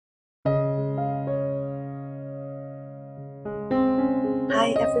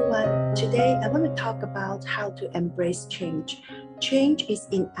Hi everyone. Today I want to talk about how to embrace change. Change is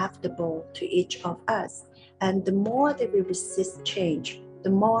inevitable to each of us, and the more that we resist change, the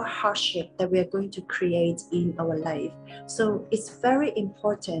more hardship that we are going to create in our life. So it's very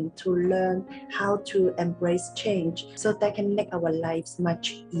important to learn how to embrace change so that can make our lives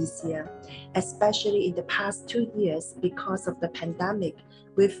much easier. Especially in the past 2 years, because of the pandemic,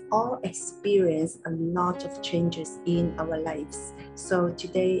 we've all experienced a lot of changes in our lives. So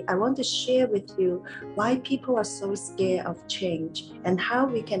today I want to share with you why people are so scared of change and how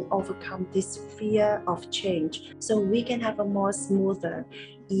we can overcome this fear of change so we can have a more smoother,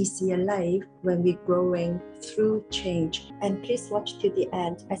 easier life when we're growing through change. And please watch to the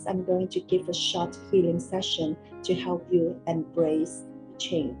end as I'm going to give a short healing session to help you embrace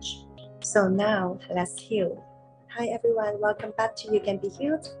change. So now let's heal. Hi everyone, welcome back to You Can Be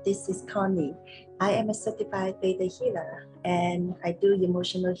Healed. This is Connie. I am a certified Theta healer and I do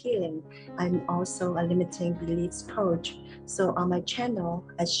emotional healing. I'm also a limiting beliefs coach. So on my channel,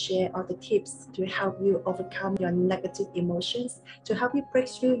 I share all the tips to help you overcome your negative emotions, to help you break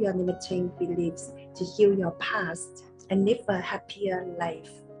through your limiting beliefs, to heal your past and live a happier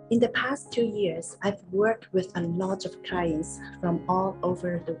life. In the past 2 years, I've worked with a lot of clients from all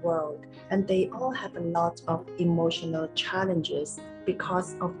over the world, and they all have a lot of emotional challenges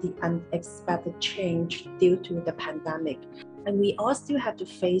because of the unexpected change due to the pandemic. And we all still have to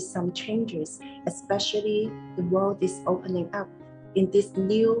face some changes, especially the world is opening up in this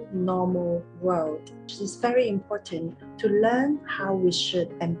new normal world. It's very important to learn how we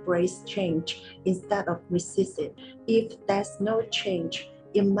should embrace change instead of resist it. If there's no change,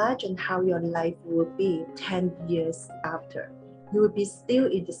 imagine how your life will be 10 years after. You will be still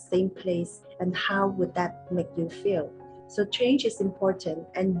in the same place, and how would that make you feel? So change is important,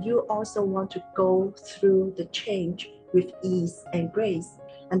 and you also want to go through the change with ease and grace.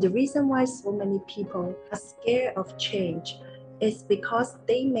 And the reason why so many people are scared of change is because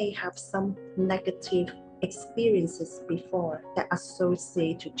they may have some negative experiences before that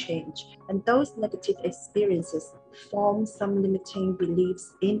associate to change. And those negative experiences form some limiting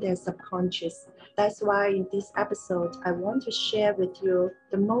beliefs in their subconscious. That's why in this episode, I want to share with you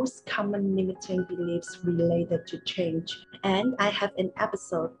the most common limiting beliefs related to change. And I have an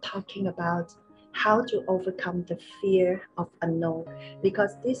episode talking about how to overcome the fear of unknown,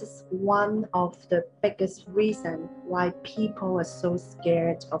 because this is one of the biggest reasons why people are so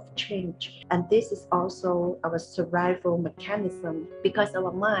scared of change. And this is also our survival mechanism, because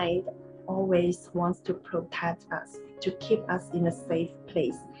our mind always wants to protect us, to keep us in a safe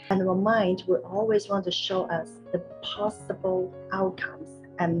place. And our mind will always want to show us the possible outcomes.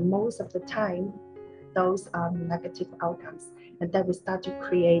 And most of the time, those are negative outcomes. And that will start to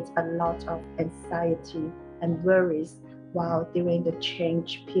create a lot of anxiety and worries while during the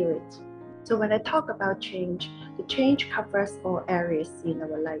change period. So when I talk about change, the change covers all areas in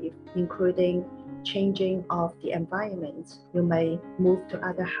our life, including changing of the environment. You may move to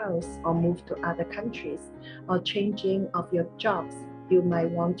other house or move to other countries, or changing of your jobs. You might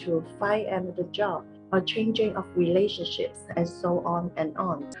want to find another job, or changing of relationships, and so on and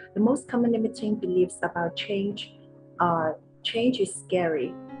on. The most common limiting beliefs about change are: change is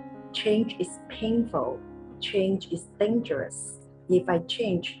scary, change is painful, change is dangerous. If I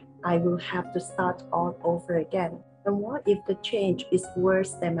change, I will have to start all over again. And what if the change is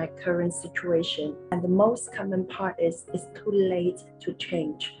worse than my current situation? And the most common part is it's too late to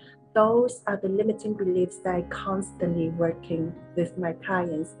change. Those are the limiting beliefs that I constantly working with my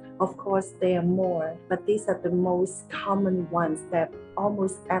clients. Of course, there are more, but these are the most common ones that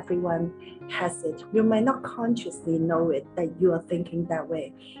almost everyone has it. You might not consciously know it that you are thinking that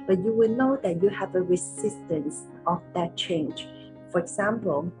way, but you will know that you have a resistance of that change. For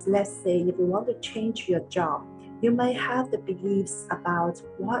example, let's say if you want to change your job, you might have the beliefs about: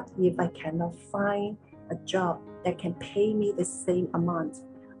 what if I cannot find a job that can pay me the same amount?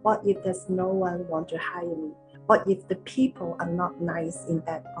 What if there's no one want to hire me? What if the people are not nice in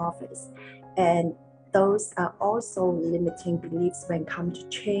that office? And those are also limiting beliefs when it comes to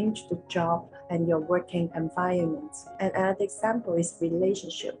change the job and your working environment. And another example is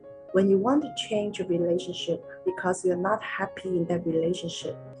relationship. When you want to change your relationship because you're not happy in that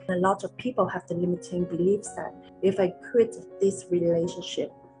relationship, a lot of people have the limiting beliefs that if I quit this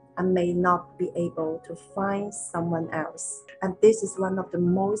relationship, I may not be able to find someone else. And this is one of the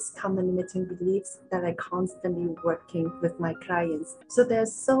most common limiting beliefs that I constantly working with my clients. So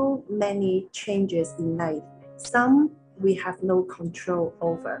there's so many changes in life. Some we have no control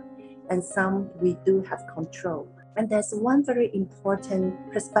over, and some we do have control. And there's one very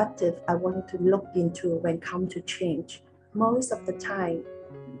important perspective I wanted to look into when it comes to change. Most of the time,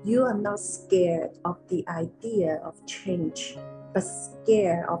 You are not scared of the idea of change, but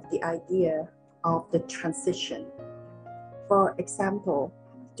scared of the idea of the transition. For example,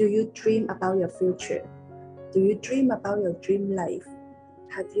 do you dream about your future? Do you dream about your dream life?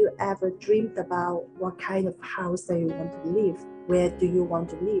 Have you ever dreamed about what kind of house that you want to live? Where do you want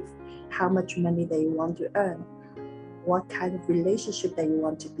to live? How much money that you want to earn? What kind of relationship that you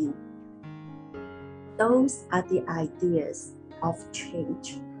want to be? Those are the ideas of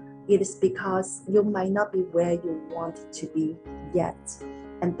change. It is because you might not be where you want to be yet.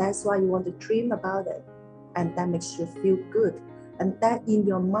 And that's why you want to dream about it. And that makes you feel good. And that in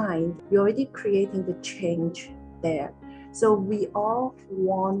your mind, you're already creating the change there. So we all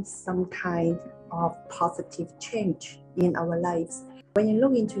want some kind of positive change in our lives. When you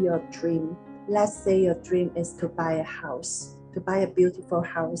look into your dream, let's say your dream is to buy a house, to buy a beautiful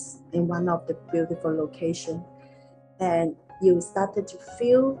house in one of the beautiful locations. And you started to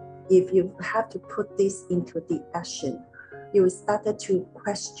feel, if you have to put this into the action, you started to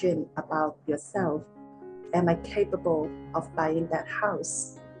question about yourself. Am I capable of buying that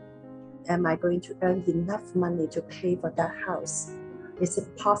house? Am I going to earn enough money to pay for that house? Is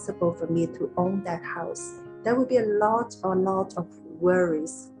it possible for me to own that house? There will be a lot of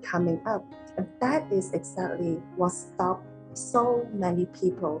worries coming up. And that is exactly what stops so many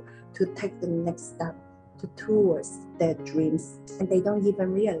people to take the next step towards their dreams. And they don't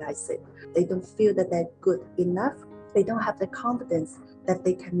even realize it. They don't feel that they're good enough. They don't have the confidence that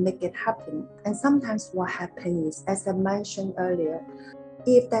they can make it happen. And sometimes what happens is, as I mentioned earlier,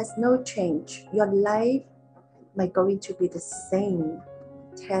 if there's no change, your life might going to be the same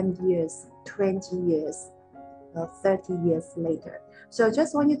 10 years, 20 years, 30 years later. So I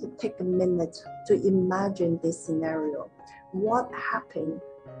just want you to take a minute to imagine this scenario. What happens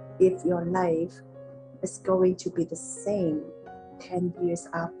if your life is going to be the same 10 years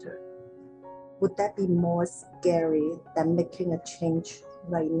after? Would that be more scary than making a change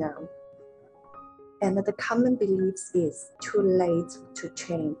right now? And the common belief is too late to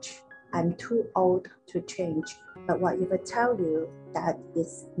change. I'm too old to change. But what if I tell you that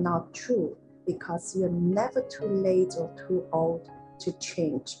is not true, because you're never too late or too old to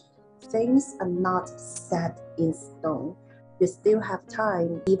change. Things are not set in stone. You still have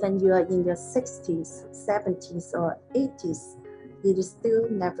time. Even you are in your 60s, 70s, or 80s, it is still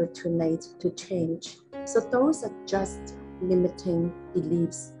never too late to change. So those are just limiting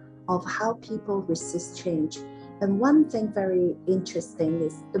beliefs of how people resist change. And one thing very interesting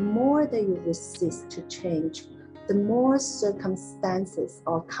is the more that you resist to change, the more circumstances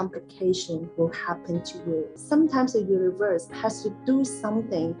or complication will happen to you. Sometimes the universe has to do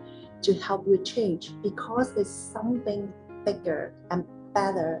something to help you change because there's something bigger and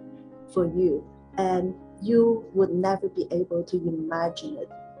better for you, and you would never be able to imagine it.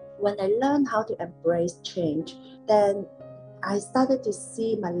 When I learned how to embrace change, then I started to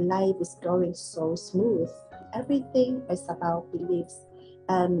see my life is going so smooth. Everything is about beliefs.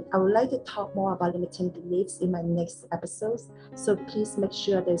 And I would like to talk more about limiting beliefs in my next episodes. So please make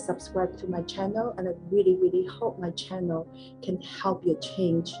sure that you subscribe to my channel. And I really hope my channel can help you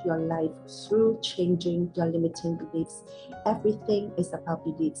change your life through changing your limiting beliefs. Everything is about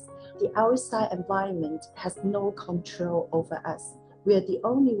beliefs. The outside environment has no control over us. We are the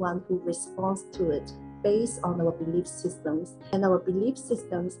only one who responds to it based on our belief systems, and our belief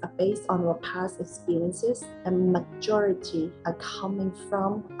systems are based on our past experiences, and majority are coming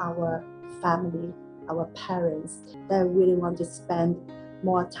from our family, our parents. That really want to spend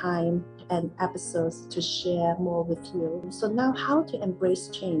more time and episodes to share more with you. So now, how to embrace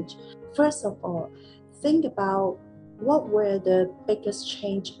change? First of all, think about what were the biggest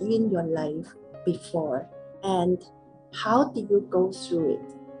change in your life before, and how did you go through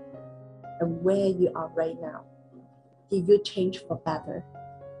it, and where you are right now. Did you change for better?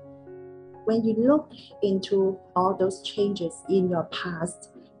 When you look into all those changes in your past,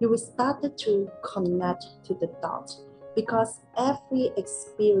 you will start to connect to the dots, because every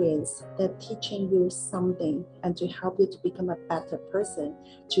experience that teaching you something and to help you to become a better person,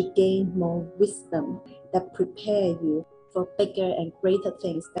 to gain more wisdom, that prepare you for bigger and greater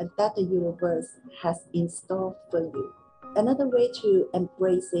things that the universe has in store for you. Another way to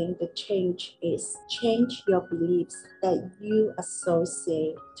embracing the change is change your beliefs that you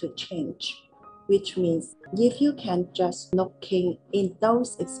associate to change, which means if you can just looking in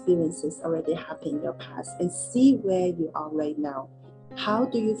those experiences already happened in your past and see where you are right now. How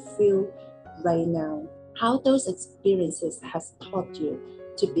do you feel right now? How those experiences has taught you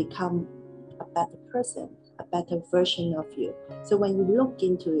to become a better person, a better version of you. So when you look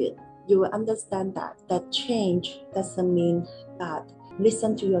into it, you will understand that change doesn't mean bad.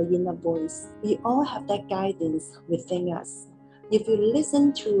 listen to your inner voice. We all have that guidance within us. If you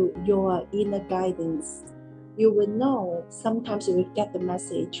listen to your inner guidance, you will know sometimes you will get the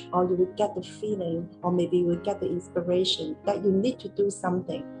message, or you will get the feeling, or maybe you will get the inspiration that you need to do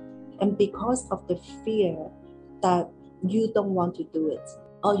something. And because of the fear that you don't want to do it,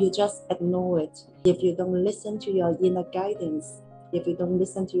 or you just ignore it, if you don't listen to your inner guidance, if you don't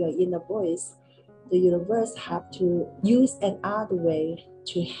listen to your inner voice, the universe have to use another way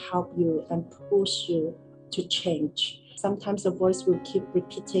to help you and push you to change. Sometimes the voice will keep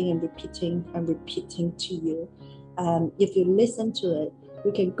repeating and repeating and repeating to you. If you listen to it,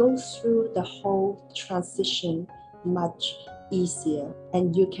 you can go through the whole transition much easier,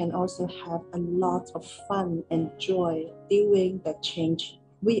 and you can also have a lot of fun and joy doing the change.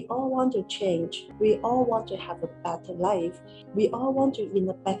 We all want to change. We all want to have a better life. We all want to be in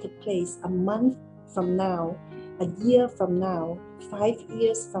a better place a month from now, a year from now, 5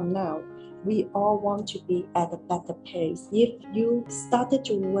 years from now. We all want to be at a better place. If you started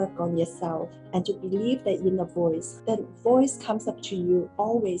to work on yourself and to believe that inner voice, that voice comes up to you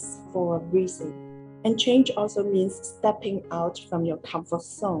always for a reason. And change also means stepping out from your comfort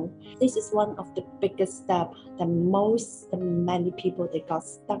zone. This is one of the biggest steps that many people, they got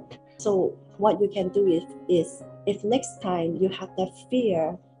stuck. So what you can do is if next time you have that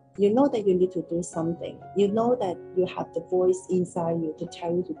fear, you know that you need to do something. You know that you have the voice inside you to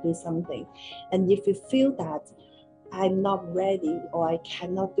tell you to do something. And if you feel that I'm not ready, or I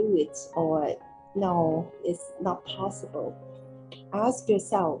cannot do it, or no, it's not possible, ask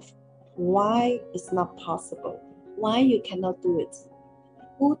yourself, why it's not possible? Why you cannot do it?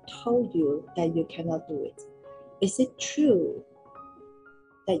 Who told you that you cannot do it? Is it true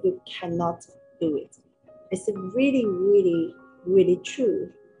that you cannot do it? Is it really, really, really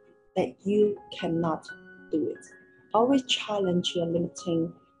true that you cannot do it? Always challenge your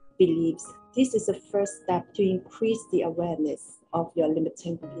limiting beliefs. This is the first step to increase the awareness of your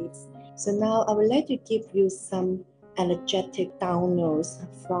limiting beliefs. So now I would like to give you some energetic downloads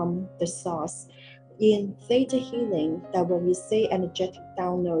from the source. In theta healing, that when we say energetic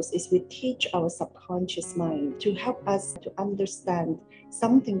downloads, is we teach our subconscious mind to help us to understand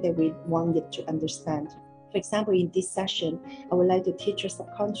something that we want it to understand. For example, in this session, I would like to teach your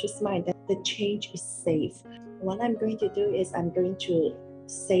subconscious mind that the change is safe. What I'm going to do is I'm going to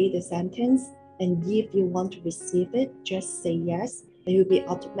say the sentence, and if you want to receive it, just say yes. And you'll be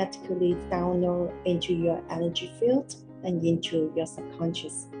automatically download into your energy field and into your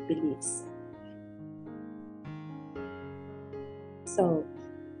subconscious beliefs. So,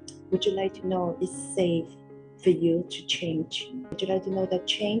 would you like to know it's safe for you to change? Would you like to know that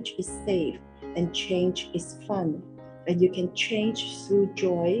change is safe and change is fun? And you can change through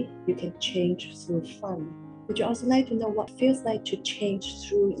joy, you can change through fun. Would you also like to know what it feels like to change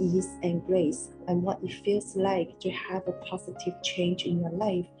through ease and grace, and what it feels like to have a positive change in your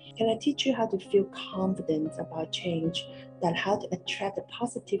life? Can I teach you how to feel confident about change, that how to attract a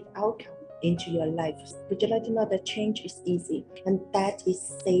positive outcome into your life? Would you like to know that change is easy, and that is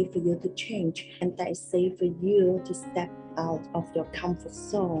safe for you to change, and that is safe for you to step out of your comfort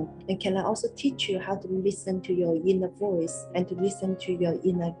zone? And can I also teach you how to listen to your inner voice and to listen to your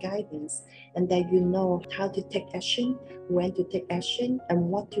inner guidance, and that you know how to take action, when to take action, and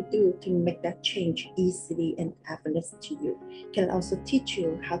what to do to make that change easily and effortless to you? Can I also teach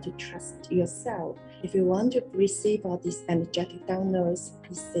you how to trust yourself? If you want to receive all these energetic downloads,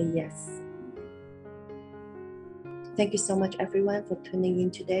 please say yes. Thank you so much, everyone, for tuning in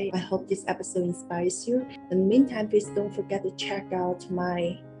today. I hope this episode inspires you. In the meantime, please don't forget to check out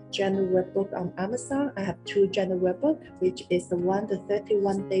my journal workbook on Amazon. I have 2 journal workbooks, which is the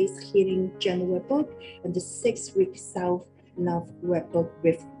 31 days healing journal workbook and the 6-week self-love workbook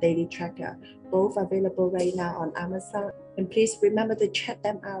with daily tracker. Both available right now on Amazon. And please remember to check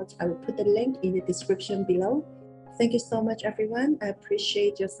them out. I will put the link in the description below. Thank you so much, everyone. I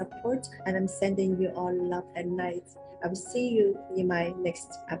appreciate your support, and I'm sending you all love and light. I will see you in my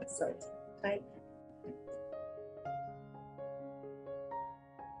next episode. Bye.